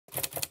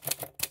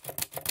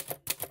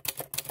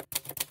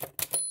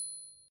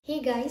Hey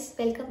guys,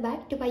 welcome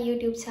back to my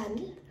YouTube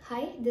channel.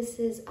 Hi, this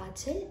is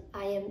Achal.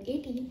 I am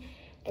 18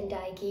 and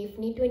I gave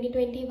NEET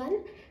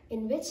 2021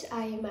 in which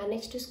I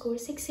managed to score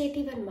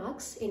 681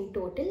 marks in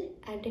total,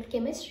 and in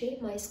chemistry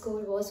my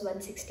score was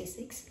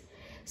 166.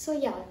 So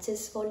yeah,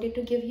 just wanted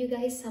to give you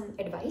guys some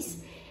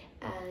advice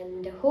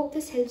and hope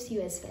this helps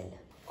you as well.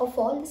 Of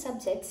all the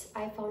subjects,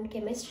 I found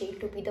chemistry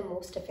to be the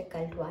most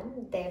difficult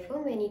one. There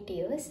were many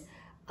tears.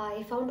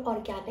 I found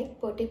organic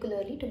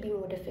particularly to be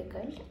more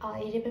difficult.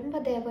 I remember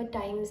there were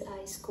times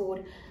I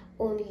scored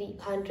only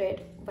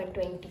 100,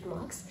 120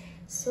 marks.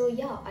 So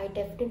yeah, I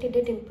definitely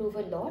did improve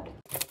a lot.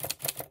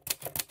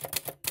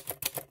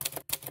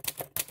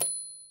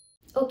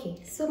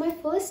 Okay, so my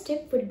first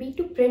tip would be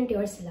to print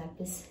your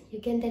syllabus.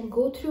 You can then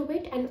go through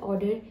it and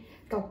order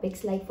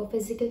topics. Like for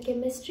physical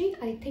chemistry,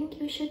 I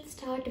think you should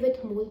start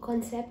with mole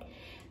concept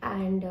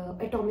and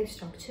atomic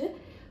structure.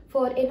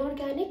 For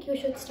inorganic, you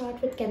should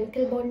start with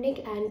chemical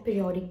bonding and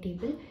periodic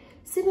table.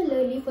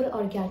 Similarly, for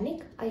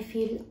organic, I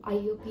feel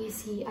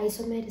IUPAC,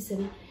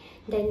 isomerism,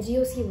 then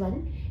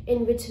GOC1,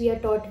 in which we are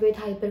taught with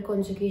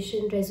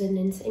hyperconjugation,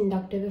 resonance,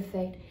 inductive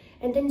effect,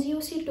 and then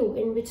GOC2,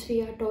 in which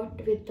we are taught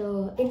with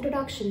the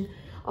introduction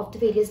of the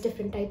various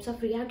different types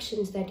of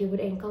reactions that you would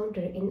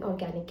encounter in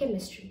organic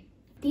chemistry.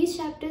 These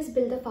chapters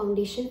build the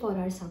foundation for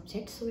our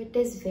subject, so it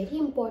is very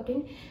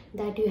important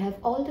that you have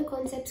all the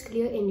concepts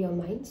clear in your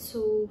mind.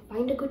 So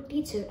find a good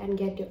teacher and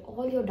get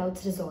all your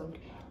doubts resolved.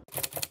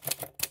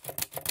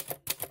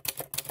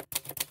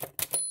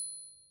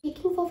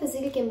 Speaking for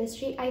physical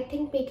chemistry, I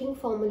think making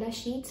formula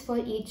sheets for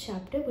each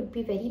chapter would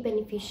be very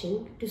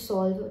beneficial to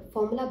solve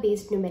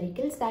formula-based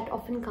numericals that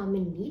often come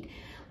in NEET.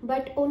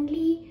 But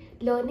only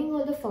learning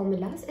all the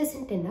formulas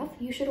isn't enough.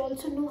 You should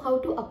also know how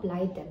to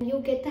apply them. You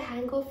get the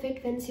hang of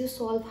it once you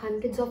solve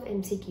hundreds of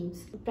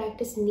MCQs.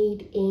 Practice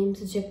NEET,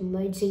 AIMS,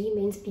 JEE, JEE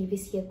Mains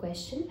previous year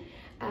question.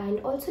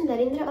 And also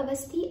Narendra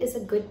Avasthi is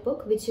a good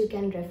book which you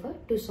can refer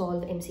to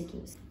solve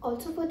MCQs.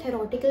 Also for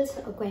theoretical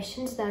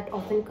questions that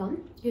often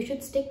come, you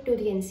should stick to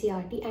the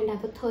NCERT and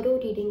have a thorough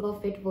reading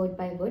of it word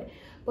by word,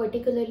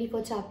 particularly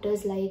for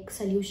chapters like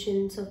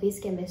solution,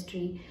 surface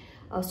chemistry,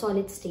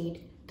 solid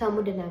state,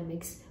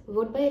 thermodynamics.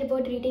 Word by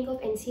word reading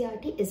of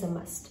NCERT is a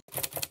must.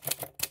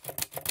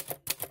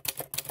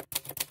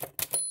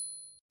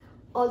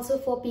 Also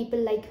for people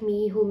like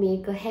me who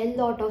make a hell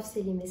lot of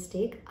silly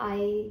mistakes,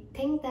 I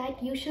think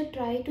that you should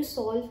try to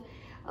solve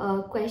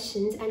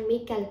questions and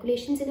make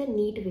calculations in a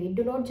neat way.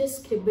 Do not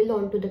just scribble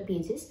onto the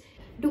pages.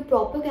 Do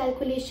proper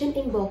calculation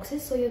in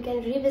boxes so you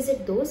can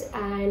revisit those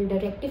and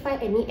rectify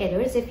any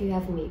errors if you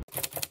have made.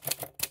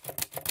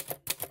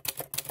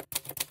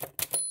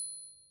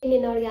 In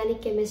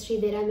inorganic chemistry,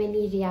 there are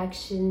many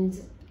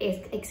reactions,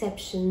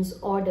 exceptions,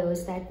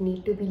 orders that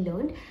need to be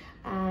learned,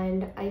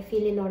 and I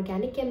feel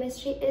inorganic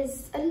chemistry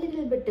is a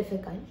little bit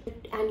difficult.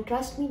 And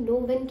trust me, no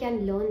one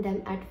can learn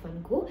them at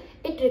one go.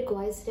 It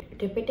requires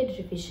repeated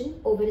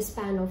revision over a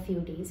span of few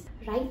days.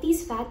 Write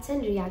these facts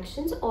and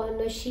reactions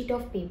on a sheet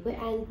of paper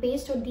and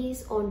paste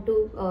these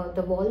onto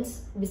the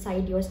walls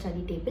beside your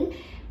study table,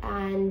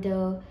 and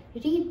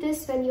read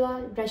this when you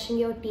are brushing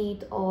your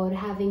teeth or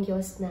having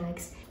your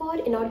snacks. For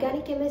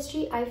inorganic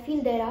chemistry, I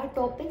feel there are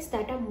topics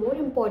that are more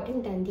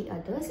important than the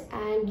others,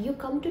 and you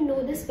come to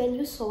know this when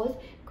you solve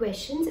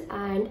questions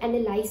and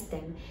analyze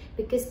them,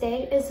 because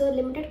there is a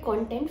limited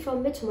content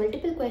from which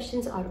multiple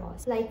questions are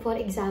asked. Like for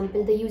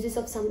example, the uses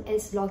of some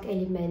S block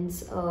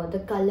elements,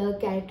 the color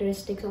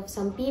characteristics of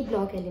some P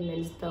block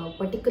elements, the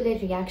particular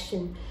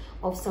reaction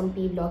of some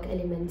P block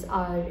elements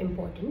are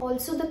important.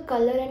 Also the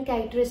color and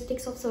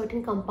characteristics of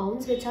certain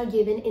compounds which are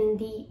given in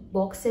the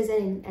boxes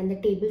and the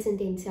tables in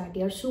the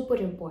NCERT are super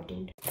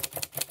important.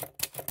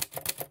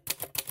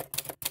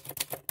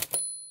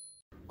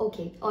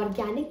 Okay,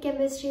 organic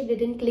chemistry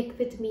didn't click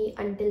with me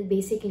until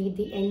basically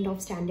the end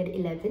of standard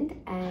 11th,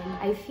 and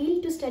I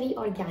feel to study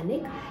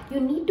organic, you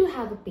need to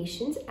have a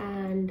patience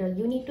and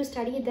you need to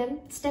study them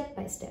step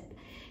by step.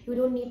 You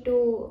don't need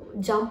to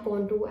jump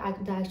onto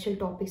the actual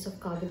topics of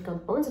carbon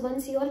compounds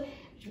once your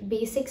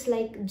basics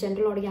like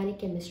general organic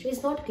chemistry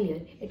is not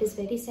clear. It is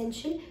very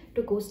essential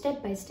to go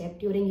step by step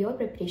during your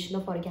preparation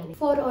of organic.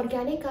 For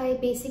organic, I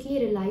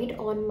basically relied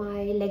on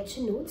my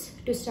lecture notes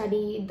to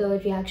study the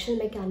reaction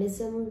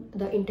mechanism,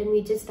 the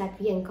intermediates that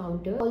we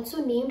encounter.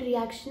 Also named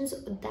reactions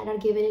that are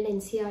given in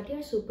NCERT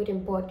are super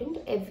important.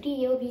 Every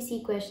year we see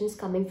questions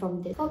coming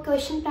from this. For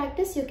question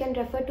practice, you can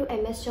refer to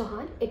MS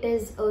Chauhan. It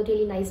is a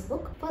really nice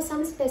book. For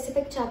some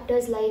specific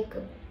chapters like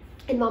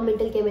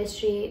environmental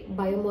chemistry,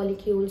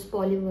 biomolecules,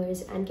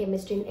 polymers, and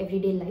chemistry in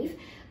everyday life,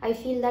 I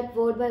feel that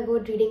word by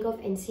word reading of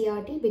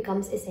NCERT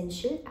becomes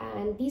essential,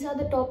 and these are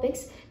the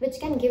topics which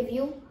can give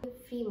you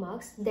free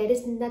marks. There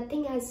is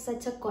nothing as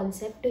such a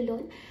concept to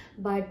learn,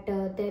 but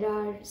there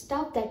are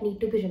stuff that need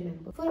to be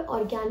remembered. For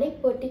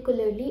organic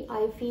particularly,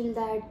 I feel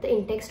that the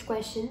in-text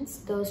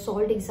questions, the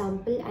solved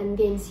example, and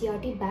the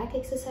NCERT back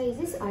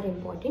exercises are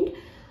important.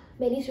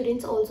 Many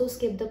students also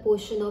skip the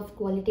portion of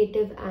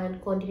qualitative and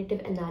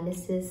quantitative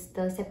analysis,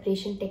 the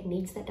separation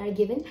techniques that are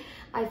given.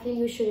 I feel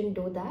you shouldn't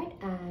do that,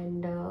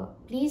 and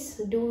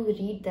please do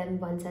read them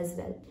once as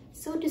well.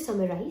 So to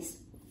summarize,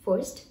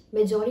 first,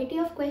 majority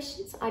of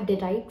questions are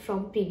derived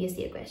from previous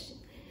year questions.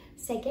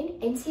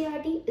 Second,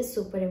 NCERT is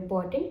super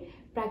important.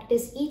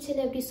 Practice each and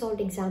every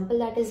solved example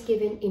that is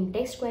given in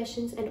text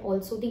questions and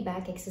also the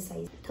back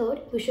exercise.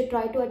 Third, you should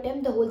try to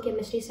attempt the whole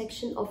chemistry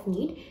section of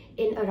NEET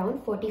in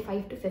around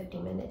 45 to 50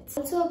 minutes.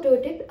 Also a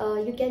pro tip,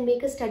 you can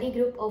make a study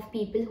group of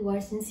people who are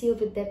sincere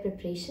with their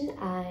preparation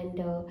and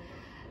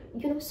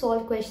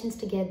solve questions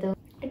together.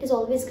 It is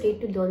always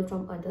great to learn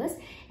from others,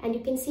 and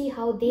you can see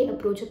how they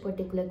approach a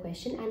particular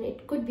question, and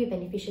it could be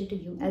beneficial to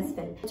you as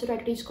well. Also try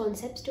to teach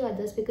concepts to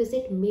others because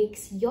it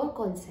makes your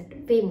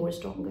concept way more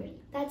stronger.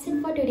 That's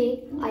it for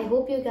today. I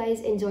hope you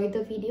guys enjoyed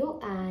the video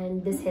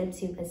and this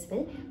helps you as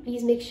well.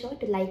 Please make sure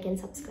to like and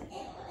subscribe.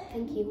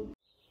 Thank you.